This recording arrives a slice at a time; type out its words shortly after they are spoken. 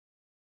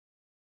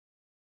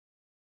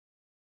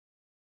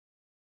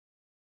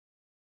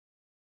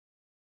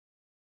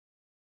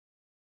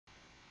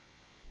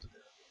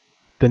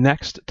The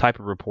next type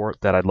of report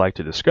that I'd like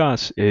to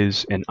discuss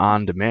is an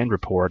on-demand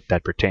report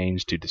that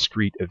pertains to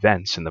discrete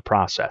events in the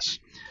process,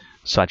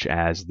 such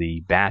as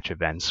the batch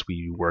events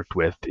we worked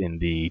with in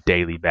the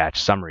daily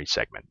batch summary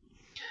segment.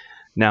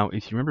 Now,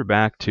 if you remember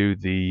back to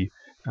the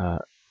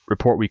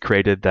report we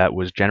created that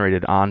was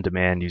generated on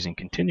demand using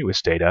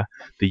continuous data,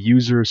 the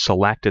user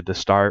selected the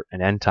start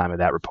and end time of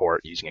that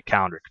report using a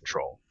calendar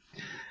control.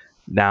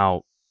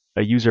 Now,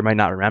 a user might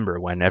not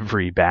remember when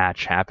every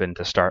batch happened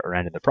to start or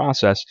end in the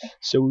process,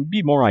 so it would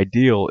be more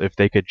ideal if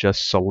they could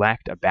just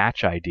select a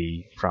batch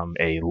ID from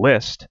a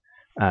list,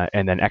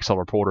 and then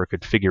XLReporter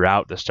could figure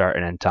out the start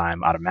and end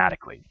time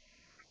automatically.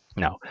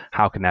 Now,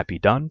 how can that be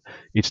done?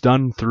 It's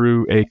done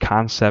through a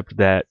concept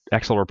that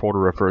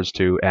XLReporter refers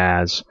to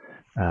as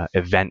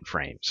event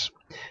frames.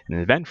 An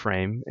event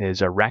frame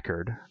is a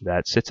record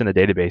that sits in a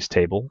database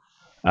table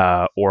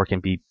or can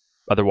be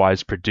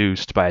otherwise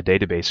produced by a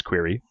database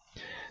query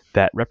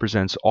that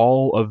represents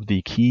all of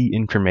the key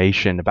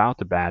information about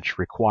the batch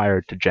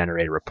required to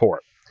generate a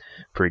report.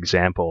 For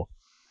example,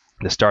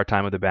 the start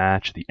time of the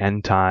batch, the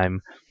end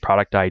time,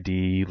 product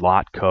ID,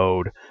 lot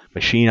code,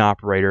 machine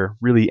operator,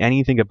 really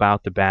anything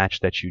about the batch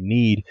that you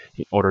need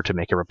in order to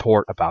make a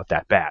report about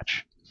that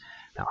batch.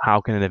 Now, how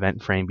can an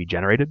event frame be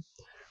generated?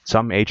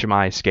 Some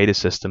HMI SCADA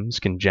systems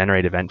can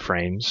generate event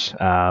frames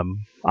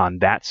on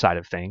that side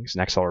of things.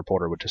 An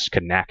XLReporter would just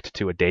connect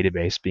to a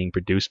database being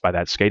produced by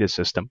that SCADA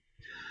system.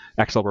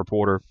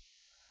 XLReporter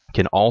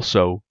can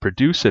also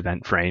produce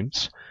event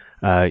frames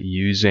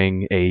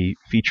using a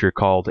feature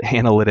called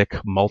analytic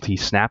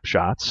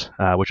multi-snapshots,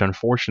 which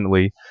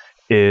unfortunately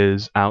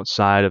is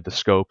outside of the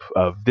scope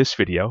of this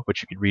video,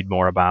 which you can read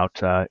more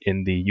about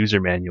in the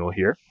user manual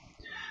here.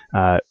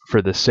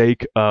 For the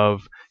sake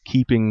of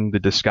keeping the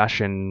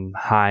discussion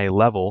high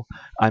level,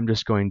 I'm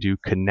just going to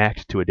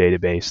connect to a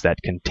database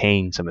that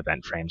contains some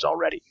event frames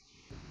already.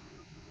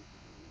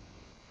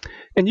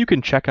 And you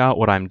can check out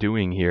what I'm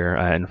doing here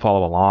and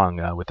follow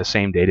along with the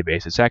same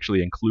database. It's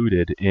actually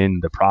included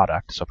in the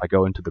product. So if I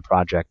go into the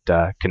project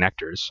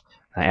connectors,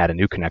 I add a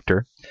new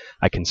connector,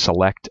 I can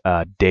select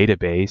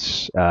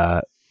database,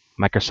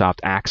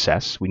 Microsoft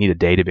Access. We need a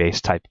database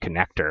type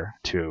connector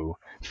to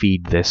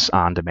feed this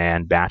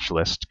on-demand batch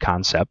list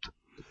concept.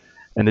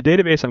 And the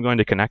database I'm going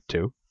to connect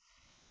to,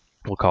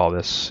 we'll call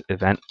this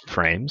event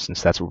frame,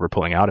 since that's what we're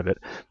pulling out of it.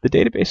 The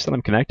database that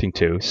I'm connecting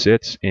to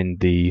sits in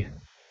the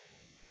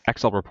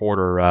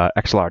XLReporter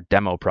XLR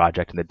demo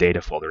project in the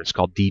data folder. It's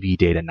called DB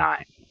Data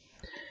 9.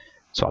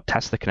 So I'll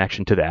test the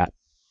connection to that.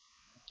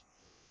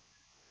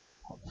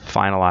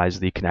 Finalize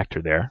the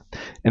connector there.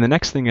 And the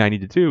next thing I need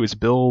to do is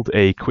build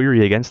a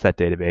query against that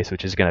database,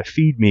 which is going to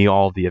feed me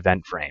all the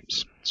event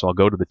frames. So I'll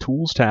go to the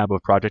Tools tab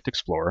of Project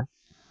Explorer.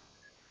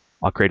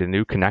 I'll create a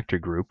new connector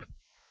group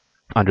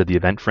under the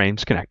Event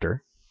Frames connector.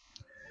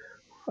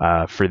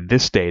 For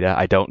this data,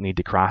 I don't need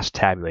to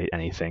cross-tabulate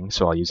anything,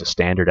 so I'll use a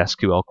standard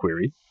SQL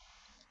query.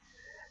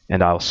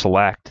 And I'll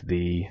select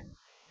the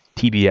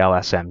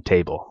TBLSM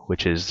table,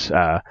 which is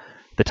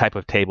the type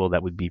of table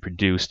that would be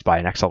produced by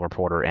an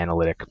XLReporter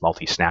analytic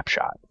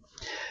multi-snapshot.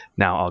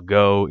 Now I'll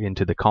go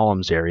into the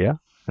columns area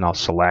and I'll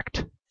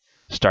select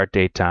start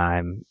date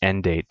time,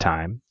 end date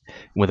time.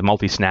 With a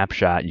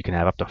multi-snapshot, you can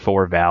have up to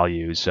 4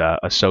 values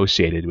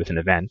associated with an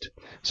event.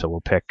 So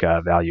we'll pick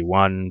value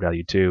 1,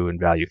 value 2, and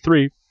value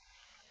 3,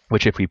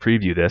 which if we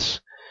preview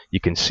this, you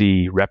can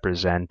see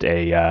represent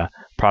a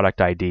product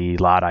ID,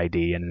 lot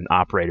ID, and an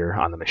operator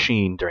on the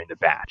machine during the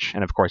batch.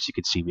 And of course, you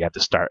can see we have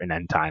the start and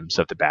end times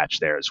of the batch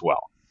there as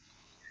well.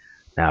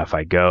 Now, if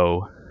I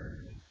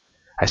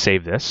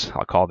save this,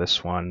 I'll call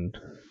this one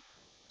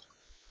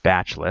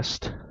batch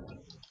list.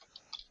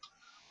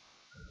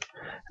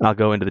 And I'll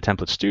go into the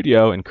Template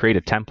Studio and create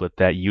a template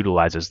that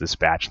utilizes this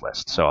batch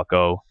list. So I'll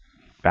go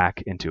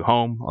back into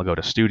Home, I'll go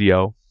to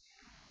Studio,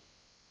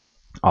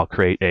 I'll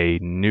create a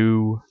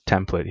new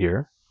template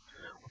here.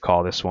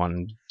 Call this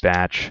one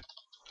batch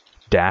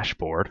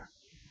dashboard,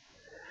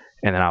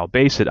 and then I'll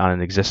base it on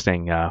an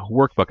existing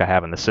workbook I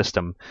have in the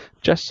system,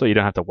 just so you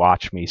don't have to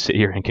watch me sit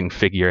here and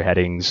configure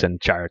headings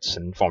and charts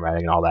and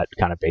formatting and all that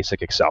kind of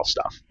basic Excel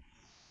stuff.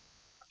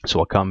 So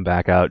I'll come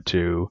back out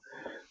to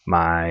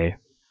my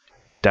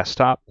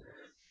desktop,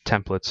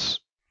 templates,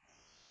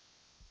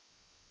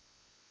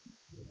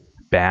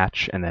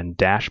 batch, and then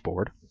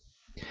dashboard.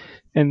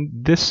 And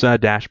this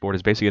dashboard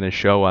is basically going to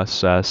show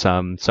us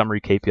some summary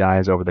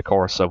KPIs over the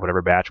course of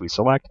whatever batch we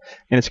select,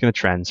 and it's going to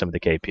trend some of the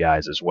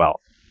KPIs as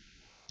well.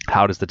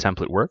 How does the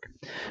template work?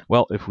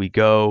 Well, if we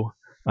go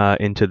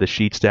into the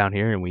sheets down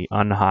here and we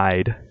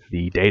unhide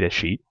the data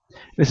sheet,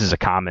 this is a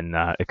common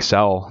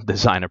Excel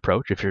design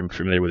approach, if you're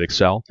familiar with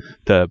Excel,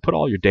 to put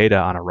all your data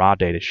on a raw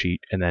data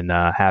sheet and then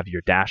have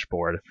your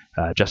dashboard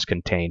just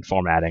contain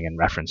formatting and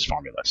reference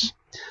formulas.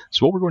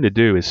 So what we're going to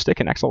do is stick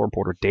an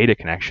XLReporter data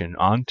connection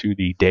onto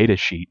the data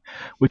sheet,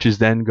 which is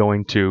then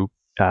going to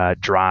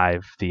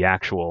drive the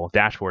actual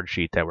dashboard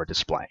sheet that we're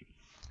displaying.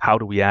 How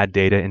do we add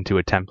data into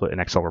a template in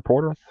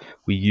XLReporter?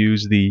 We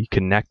use the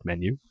Connect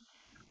menu,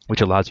 which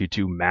allows you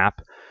to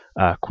map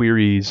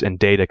queries and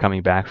data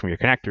coming back from your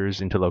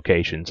connectors into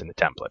locations in the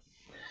template.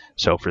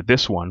 So for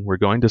this one, we're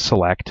going to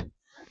select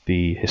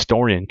the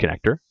historian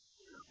connector.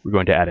 We're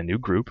going to add a new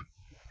group.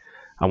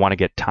 I want to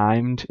get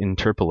timed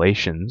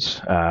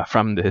interpolations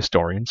from the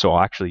historian, so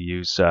I'll actually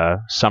use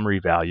summary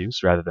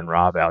values rather than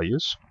raw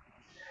values.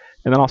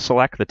 And then I'll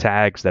select the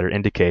tags that are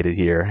indicated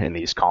here in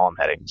these column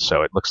headings.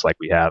 So it looks like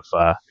we have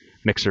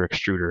mixer,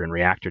 extruder, and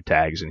reactor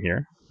tags in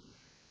here.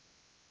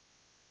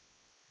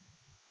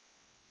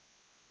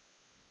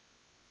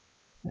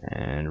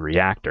 And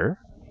reactor.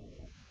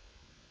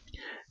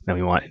 Then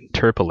we want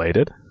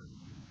interpolated.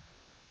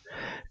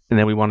 And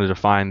then we want to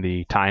define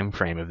the time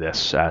frame of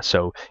this.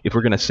 So if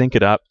we're going to sync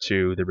it up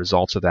to the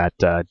results of that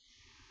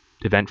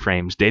event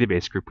frames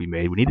database group we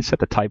made, we need to set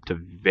the type to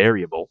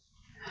variable.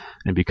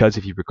 And because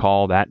if you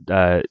recall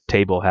that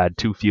table had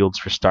two fields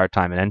for start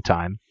time and end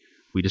time,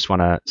 we just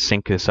want to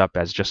sync this up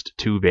as just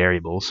two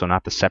variables, so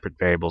not the separate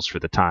variables for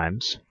the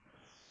times.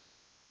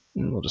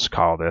 And we'll just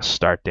call this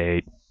start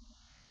date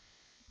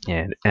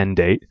and end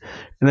date.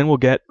 And then we'll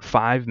get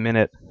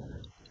 5-minute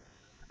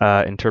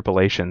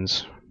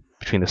interpolations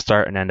between the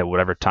start and end of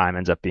whatever time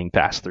ends up being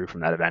passed through from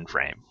that event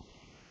frame.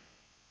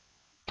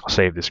 I'll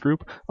save this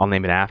group. I'll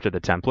name it after the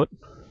template,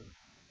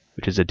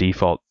 which is a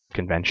default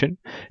convention.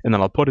 And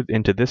then I'll put it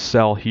into this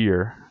cell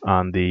here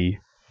on the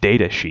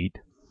data sheet.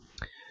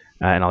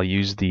 And I'll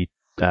use the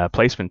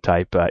placement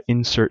type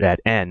insert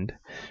at end,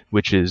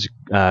 which is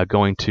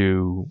going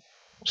to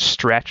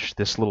stretch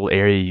this little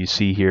area you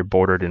see here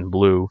bordered in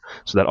blue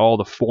so that all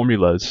the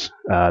formulas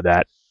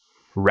that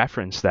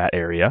reference that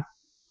area,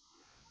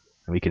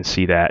 and we can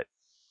see that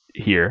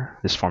here,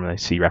 this formula you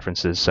see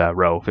references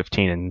row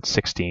 15 and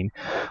 16.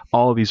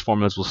 All of these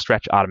formulas will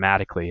stretch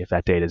automatically if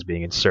that data is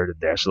being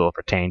inserted there, so they'll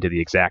pertain to the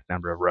exact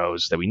number of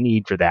rows that we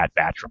need for that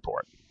batch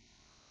report.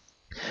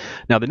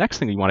 Now the next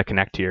thing we want to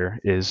connect here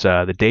is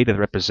the data that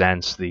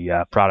represents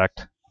the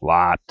product,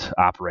 lot,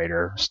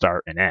 operator,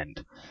 start, and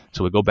end.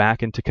 So we'll go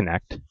back into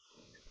connect,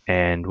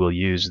 and we'll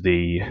use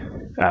the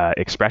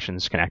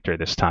expressions connector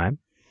this time.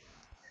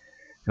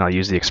 And I'll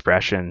use the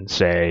expression,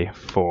 say,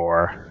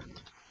 for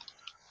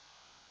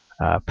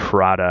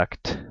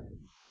product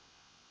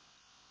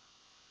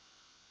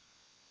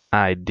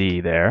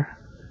ID there.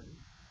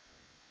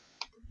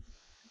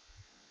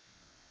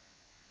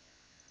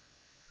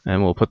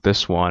 And we'll put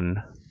this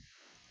one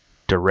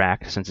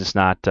direct, since it's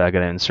not going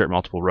to insert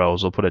multiple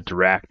rows. We'll put it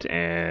direct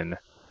in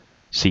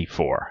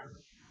C4.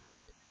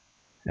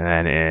 And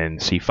then in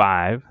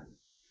C5,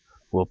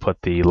 we'll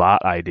put the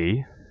lot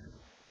ID.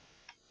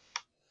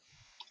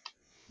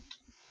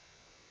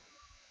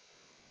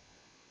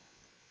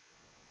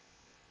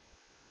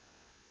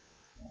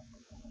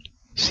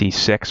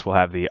 C6 will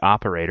have the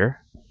operator.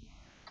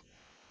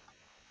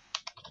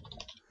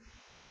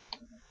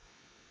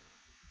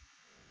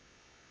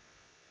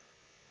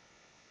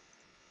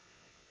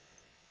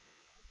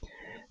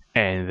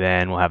 And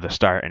then we'll have the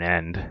start and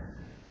end.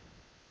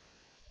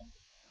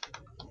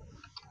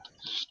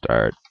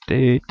 Start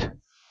date.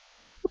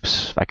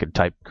 Oops, if I could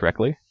type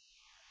correctly.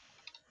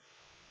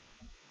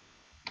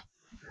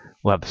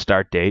 We'll have the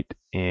start date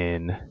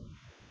in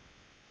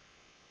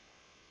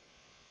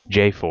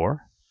J4.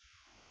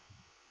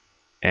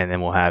 And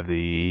then we'll have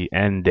the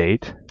end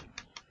date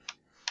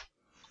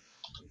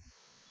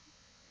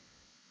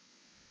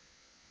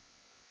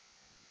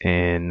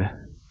in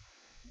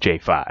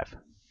J5.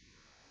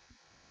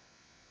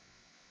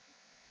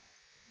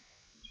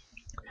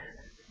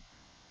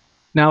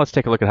 Now let's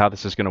take a look at how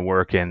this is going to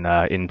work in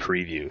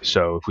preview.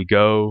 So if we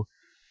go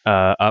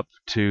up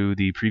to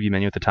the preview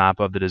menu at the top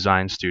of the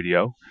Design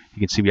Studio, you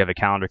can see we have a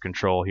calendar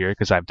control here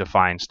because I've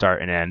defined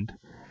start and end.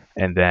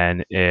 And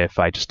then if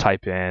I just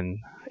type in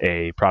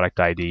a product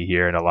ID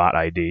here and a lot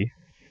ID,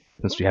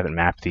 since we haven't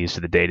mapped these to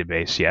the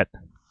database yet,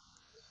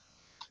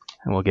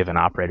 and we'll give an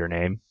operator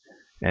name,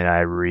 and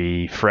I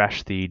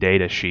refresh the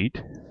data sheet,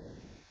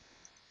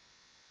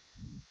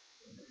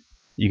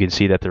 you can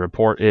see that the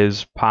report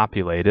is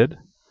populated.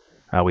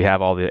 We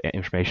have all the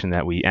information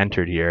that we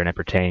entered here, and it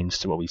pertains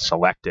to what we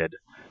selected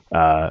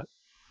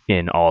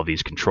in all of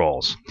these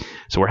controls.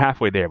 So we're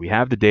halfway there. We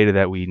have the data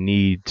that we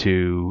need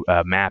to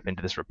map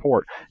into this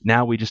report.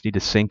 Now we just need to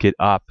sync it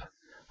up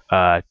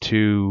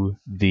to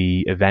the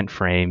event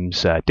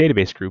frames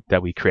database group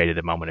that we created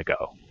a moment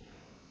ago.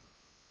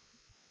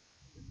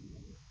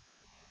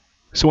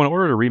 So in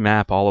order to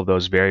remap all of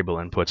those variable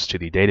inputs to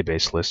the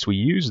database list, we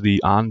use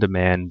the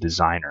OnDemand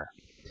Designer.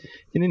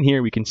 And in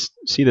here we can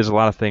see there's a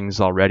lot of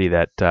things already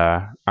that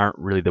aren't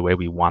really the way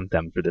we want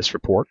them for this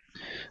report.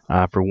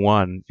 For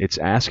one, it's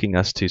asking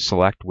us to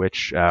select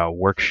which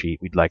worksheet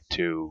we'd like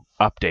to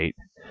update.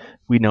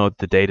 We know that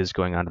the data is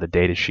going onto the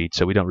data sheet,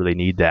 so we don't really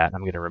need that.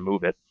 I'm going to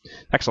remove it.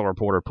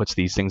 XLReporter puts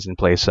these things in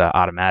place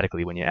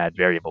automatically when you add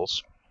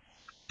variables.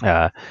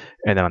 And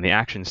then on the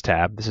Actions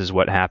tab, this is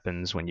what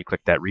happens when you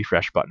click that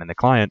refresh button in the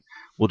client.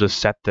 We'll just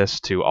set this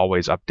to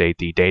always update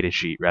the data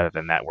sheet rather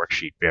than that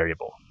worksheet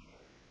variable.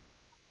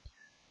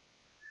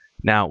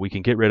 Now we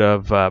can get rid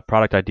of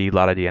product ID,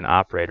 lot ID, and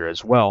operator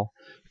as well,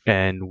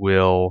 and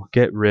we'll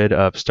get rid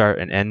of start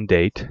and end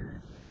date.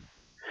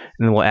 And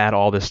And then we'll add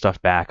all this stuff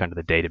back under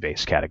the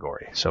database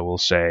category. So we'll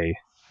say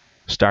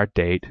start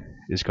date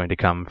is going to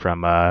come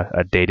from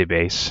a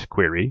database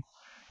query.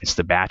 It's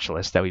the batch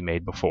list that we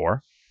made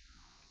before.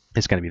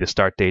 It's going to be the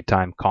start date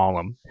time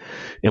column.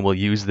 And we'll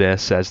use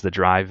this as the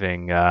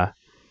driving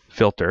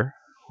filter.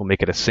 We'll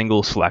make it a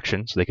single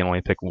selection so they can only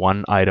pick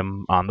one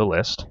item on the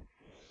list.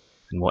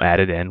 And we'll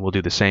add it in. We'll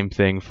do the same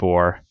thing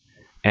for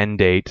end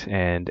date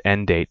and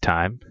end date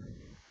time.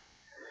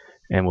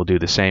 And we'll do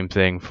the same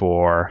thing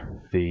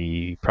for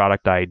the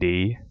product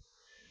ID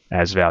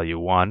as value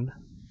 1,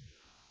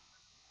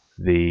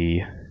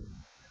 the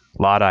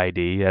lot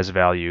ID as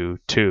value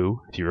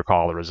 2, if you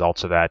recall the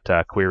results of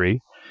that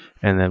query.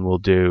 And then we'll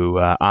do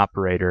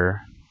operator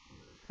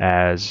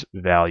as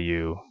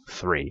value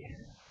 3.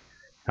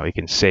 Now we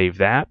can save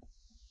that.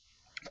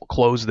 We'll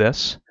close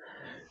this,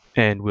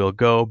 and we'll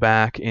go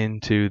back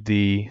into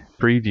the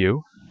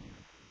preview.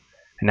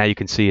 And now you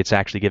can see it's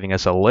actually giving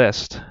us a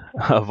list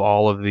of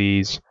all of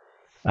these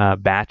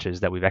batches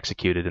that we've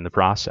executed in the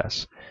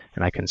process.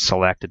 And I can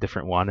select a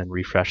different one and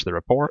refresh the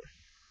report.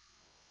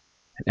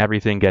 And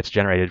everything gets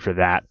generated for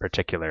that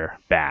particular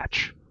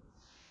batch.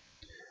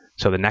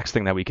 So the next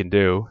thing that we can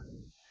do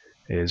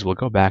is we'll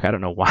go back. I don't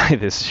know why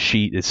this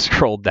sheet is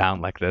scrolled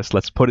down like this.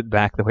 Let's put it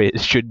back the way it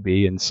should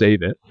be and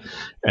save it.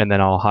 And then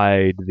I'll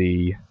hide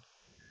the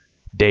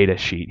data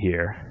sheet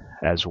here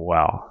as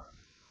well.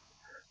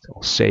 So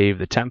we'll save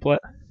the template.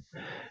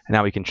 And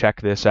now we can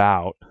check this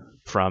out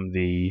from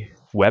the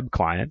web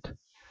client.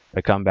 If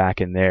I come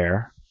back in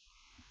there,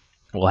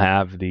 we'll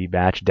have the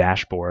batch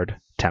dashboard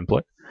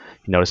template.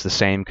 You notice the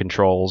same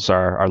controls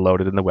are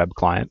loaded in the web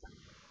client.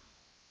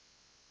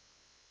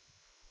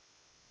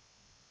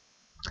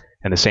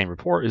 And the same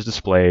report is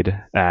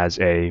displayed as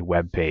a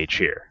web page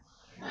here.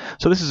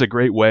 So this is a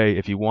great way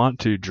if you want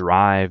to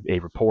drive a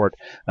report,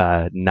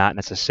 not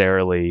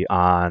necessarily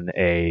on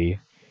a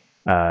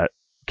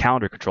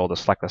calendar control to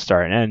select the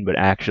start and end, but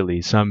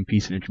actually some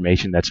piece of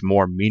information that's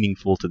more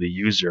meaningful to the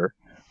user,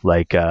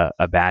 like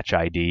a batch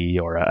ID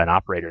or an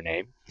operator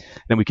name.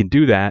 Then we can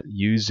do that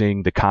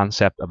using the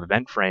concept of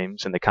event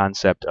frames and the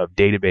concept of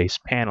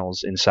database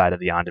panels inside of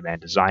the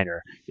OnDemand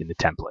Designer in the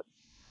template.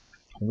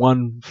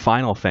 One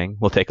final thing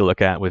we'll take a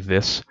look at with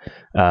this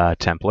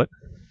template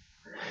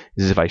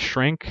is if I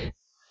shrink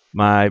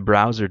my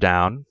browser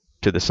down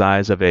to the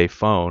size of a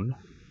phone,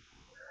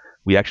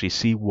 we actually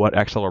see what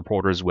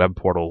XLReporter's web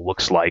portal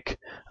looks like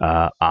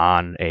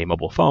on a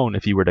mobile phone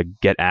if you were to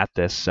get at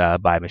this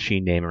by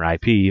machine name or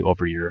IP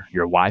over your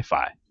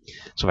Wi-Fi.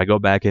 So if I go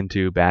back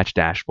into Batch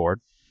Dashboard,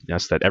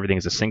 notice that everything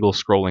is a single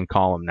scrolling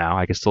column now.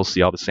 I can still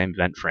see all the same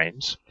event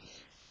frames.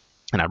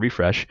 And I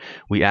refresh,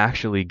 we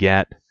actually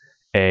get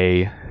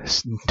a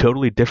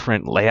totally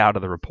different layout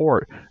of the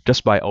report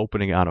just by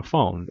opening it on a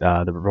phone.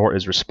 The report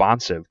is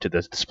responsive to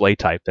the display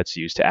type that's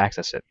used to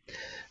access it.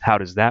 How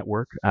does that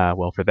work?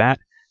 Well, for that,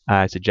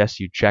 I suggest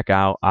you check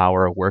out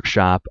our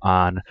workshop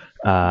on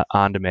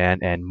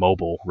on-demand and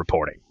mobile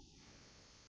reporting.